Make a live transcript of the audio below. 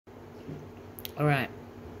All right.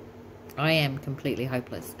 I am completely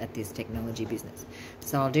hopeless at this technology business.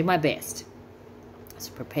 So I'll do my best.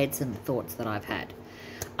 I've prepared some thoughts that I've had.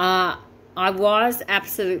 I was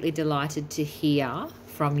absolutely delighted to hear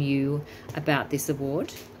from you about this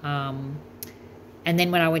award. And then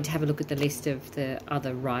when I went to have a look at the list of the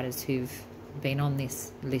other writers who've been on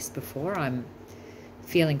this list before, I'm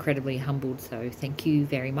feel incredibly humbled. So thank you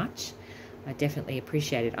very much. I definitely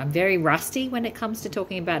appreciate it. I'm very rusty when it comes to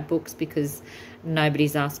talking about books because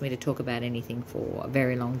nobody's asked me to talk about anything for a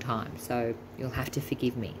very long time. So you'll have to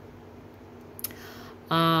forgive me.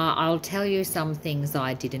 I'll tell you some things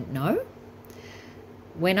I didn't know.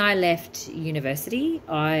 When I left university,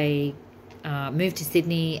 I moved to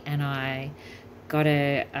Sydney and I got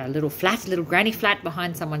a little granny flat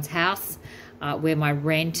behind someone's house where my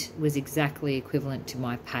rent was exactly equivalent to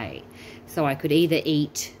my pay. So I could either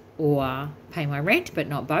eat or pay my rent, but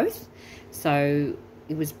not both. So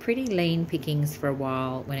it was pretty lean pickings for a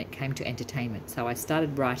while when it came to entertainment. So I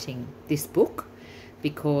started writing this book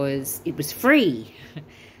because it was free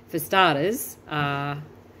for starters.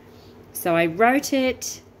 So I wrote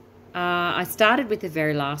it. I started with the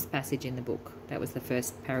very last passage in the book. That was the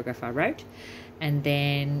first paragraph I wrote. And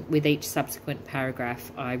then with each subsequent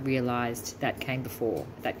paragraph, I realised that came before,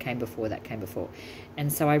 that came before, that came before.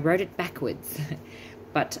 And so I wrote it backwards.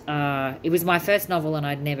 But it was my first novel and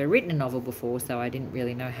I'd never written a novel before, so I didn't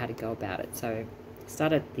really know how to go about it. So I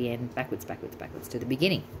started at the end, backwards, backwards, backwards to the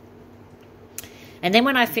beginning. And then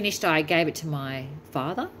when I finished, I gave it to my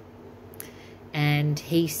father. And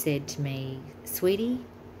he said to me, "Sweetie,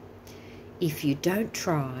 if you don't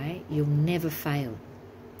try, you'll never fail."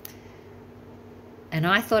 And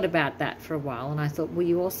I thought about that for a while and I thought, well,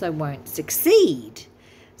 you also won't succeed.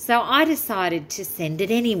 So I decided to send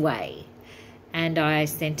it anyway. And I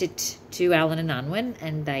sent it to Allen and Unwin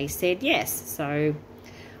and they said yes. So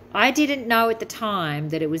I didn't know at the time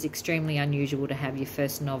that it was extremely unusual to have your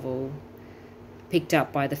first novel picked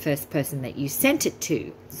up by the first person that you sent it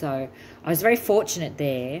to. So I was very fortunate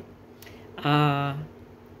there. And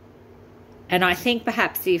I think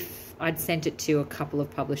perhaps if I'd sent it to a couple of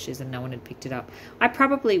publishers and no one had picked it up, I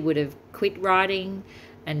probably would have quit writing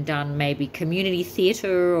and done maybe community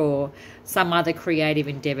theatre or some other creative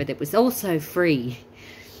endeavour that was also free.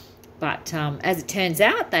 But as it turns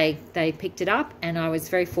out, they picked it up, and I was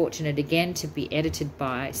very fortunate again to be edited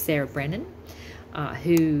by Sarah Brennan,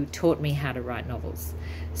 who taught me how to write novels.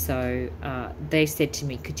 So they said to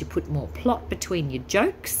me, could you put more plot between your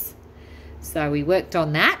jokes? So we worked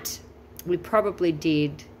on that. We probably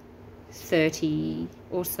did 30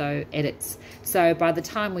 or so edits. So by the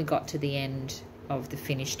time we got to the end of the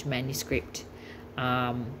finished manuscript,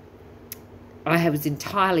 I was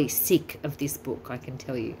entirely sick of this book, I can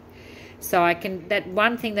tell you. So that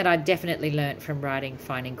one thing that I definitely learnt from writing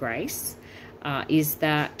Finding Grace is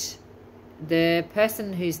that the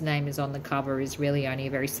person whose name is on the cover is really only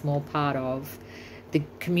a very small part of the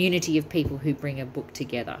community of people who bring a book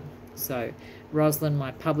together. So Rosalind,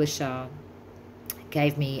 my publisher,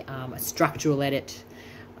 gave me a structural edit,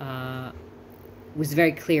 was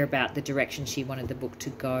very clear about the direction she wanted the book to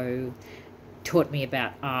go, taught me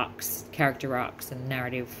about arcs, character arcs and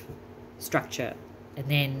narrative structure. And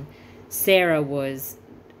then Sarah was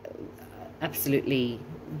absolutely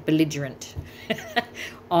belligerent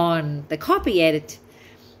on the copy edit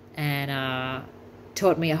and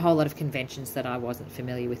taught me a whole lot of conventions that I wasn't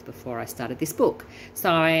familiar with before I started this book. So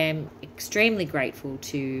I am extremely grateful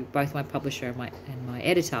to both my publisher and my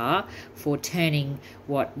editor for turning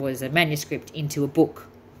what was a manuscript into a book.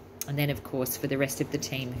 And then, of course, for the rest of the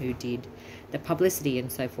team who did the publicity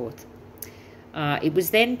and so forth. It was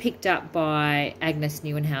then picked up by Agnes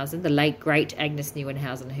Nieuwenhuizen, the late, great Agnes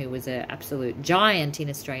Nieuwenhuizen, who was an absolute giant in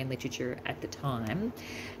Australian literature at the time.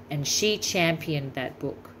 And she championed that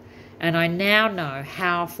book. And I now know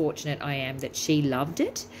how fortunate I am that she loved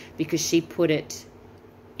it because she put it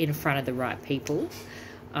in front of the right people.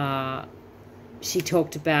 She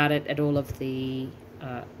talked about it at all of the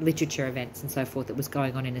literature events and so forth that was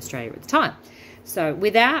going on in Australia at the time. So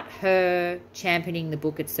without her championing the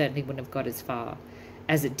book, it certainly wouldn't have got as far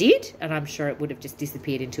as it did, and I'm sure it would have just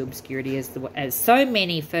disappeared into obscurity as so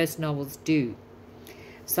many first novels do.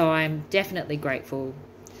 So I'm definitely grateful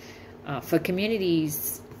for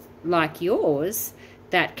communities like yours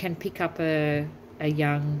that can pick up a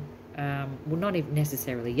young, well, not even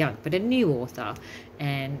necessarily young, but a new author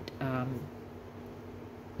and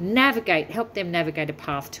help them navigate a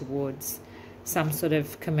path towards some sort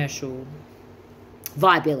of commercial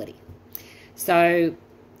viability. So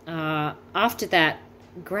after that,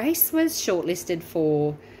 Grace was shortlisted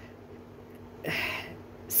for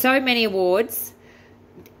so many awards.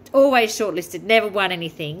 always shortlisted, never won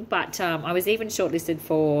anything, but I was even shortlisted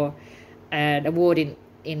for an award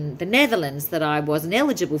in the Netherlands that I wasn't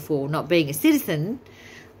eligible for, not being a citizen.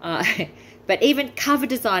 But even cover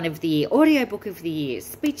design of the year, audiobook of the year,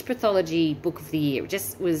 speech pathology book of the year,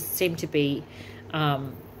 just seemed to be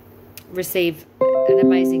receive an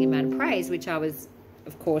amazing amount of praise, which I was,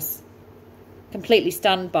 of course, completely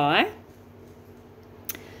stunned by.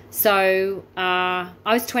 So I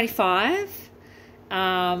was 25.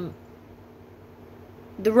 The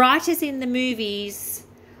writers in the movies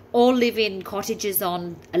all live in cottages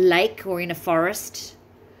on a lake or in a forest,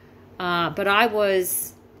 but I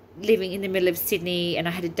was living in the middle of Sydney, and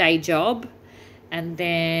I had a day job. And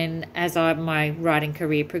then as my writing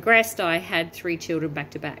career progressed, I had 3 children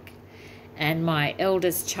back to back. And my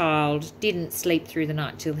eldest child didn't sleep through the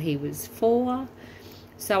night till he was 4.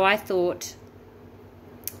 So I thought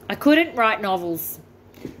I couldn't write novels.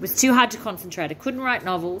 It was too hard to concentrate. I couldn't write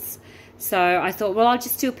novels. So I thought, well, I'll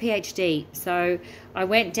just do a PhD. So I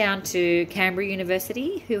went down to Canberra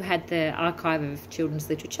University, who had the Archive of Children's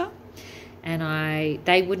Literature. And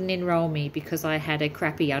they wouldn't enroll me because I had a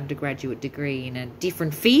crappy undergraduate degree in a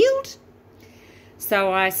different field.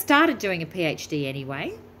 So I started doing a PhD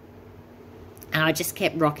anyway. And I just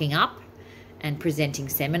kept rocking up and presenting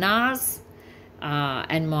seminars.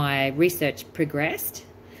 And my research progressed.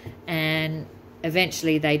 And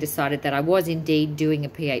eventually they decided that I was indeed doing a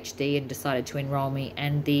PhD and decided to enroll me.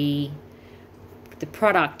 And the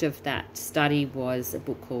product of that study was a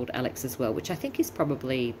book called Alex as Well, which I think is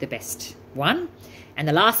probably the best one. And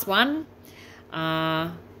the last one,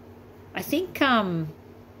 I think I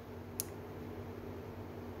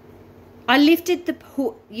lifted the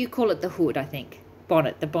hood, you call it the hood, I think,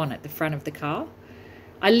 the bonnet, the front of the car.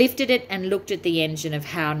 I lifted it and looked at the engine of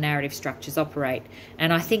how narrative structures operate.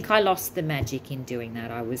 And I think I lost the magic in doing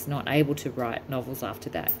that. I was not able to write novels after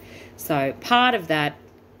that. So part of that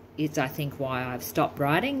is, I think, why I've stopped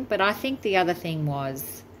writing. But I think the other thing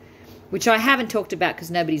was, which I haven't talked about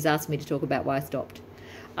because nobody's asked me to talk about why I stopped,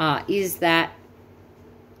 is that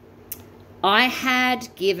I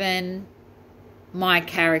had given my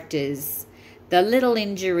characters the little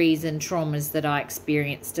injuries and traumas that I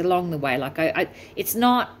experienced along the way. Like it's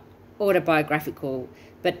not autobiographical,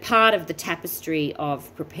 but part of the tapestry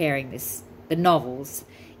of preparing the novels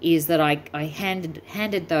is that I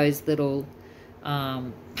handed those little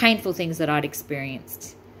painful things that I'd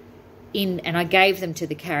experienced and I gave them to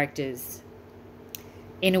the characters.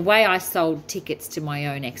 In a way, I sold tickets to my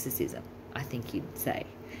own exorcism, I think you'd say.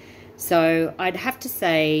 So I'd have to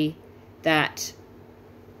say that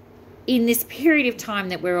in this period of time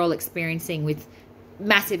that we're all experiencing with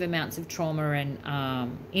massive amounts of trauma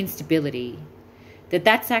and instability,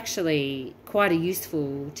 that's actually quite a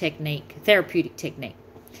useful technique, therapeutic technique.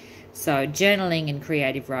 So journaling and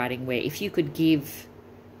creative writing, where if you could give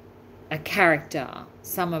a character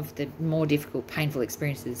some of the more difficult, painful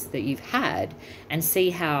experiences that you've had and see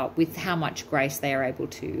with how much grace they are able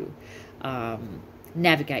to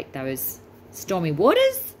navigate those stormy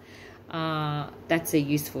waters, that's a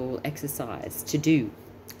useful exercise to do.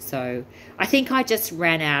 So I think I just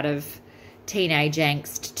ran out of teenage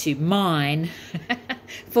angst to mine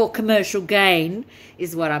for commercial gain,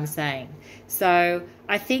 is what I'm saying. So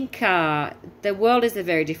I think the world is a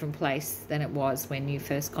very different place than it was when you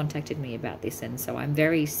first contacted me about this, and so I'm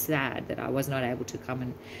very sad that I was not able to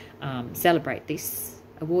come and celebrate this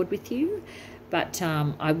award with you. But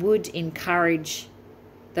I would encourage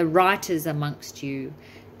the writers amongst you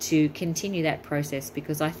to continue that process,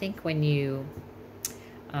 because I think when you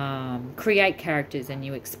create characters and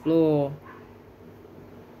you explore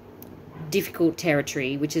difficult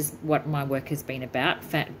territory, which is what my work has been about,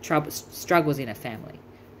 struggles in a family,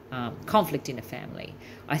 conflict in a family,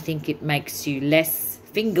 I think it makes you less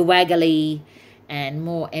finger-waggly and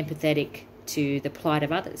more empathetic to the plight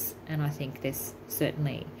of others. And I think there's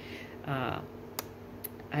certainly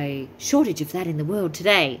a shortage of that in the world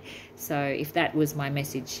today. So if that was my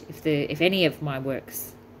message, if any of my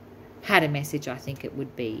works had a message, I think it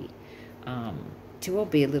would be to all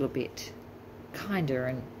be a little bit kinder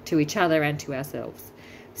and to each other and to ourselves.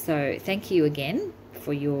 So thank you again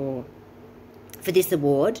for this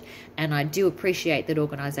award, and I do appreciate that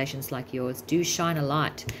organisations like yours do shine a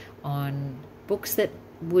light on books that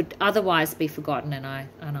would otherwise be forgotten, and I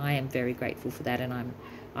am very grateful for that, and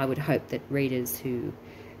I would hope that readers who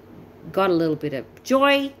got a little bit of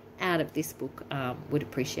joy out of this book would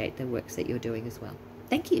appreciate the works that you're doing as well.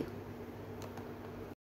 Thank you.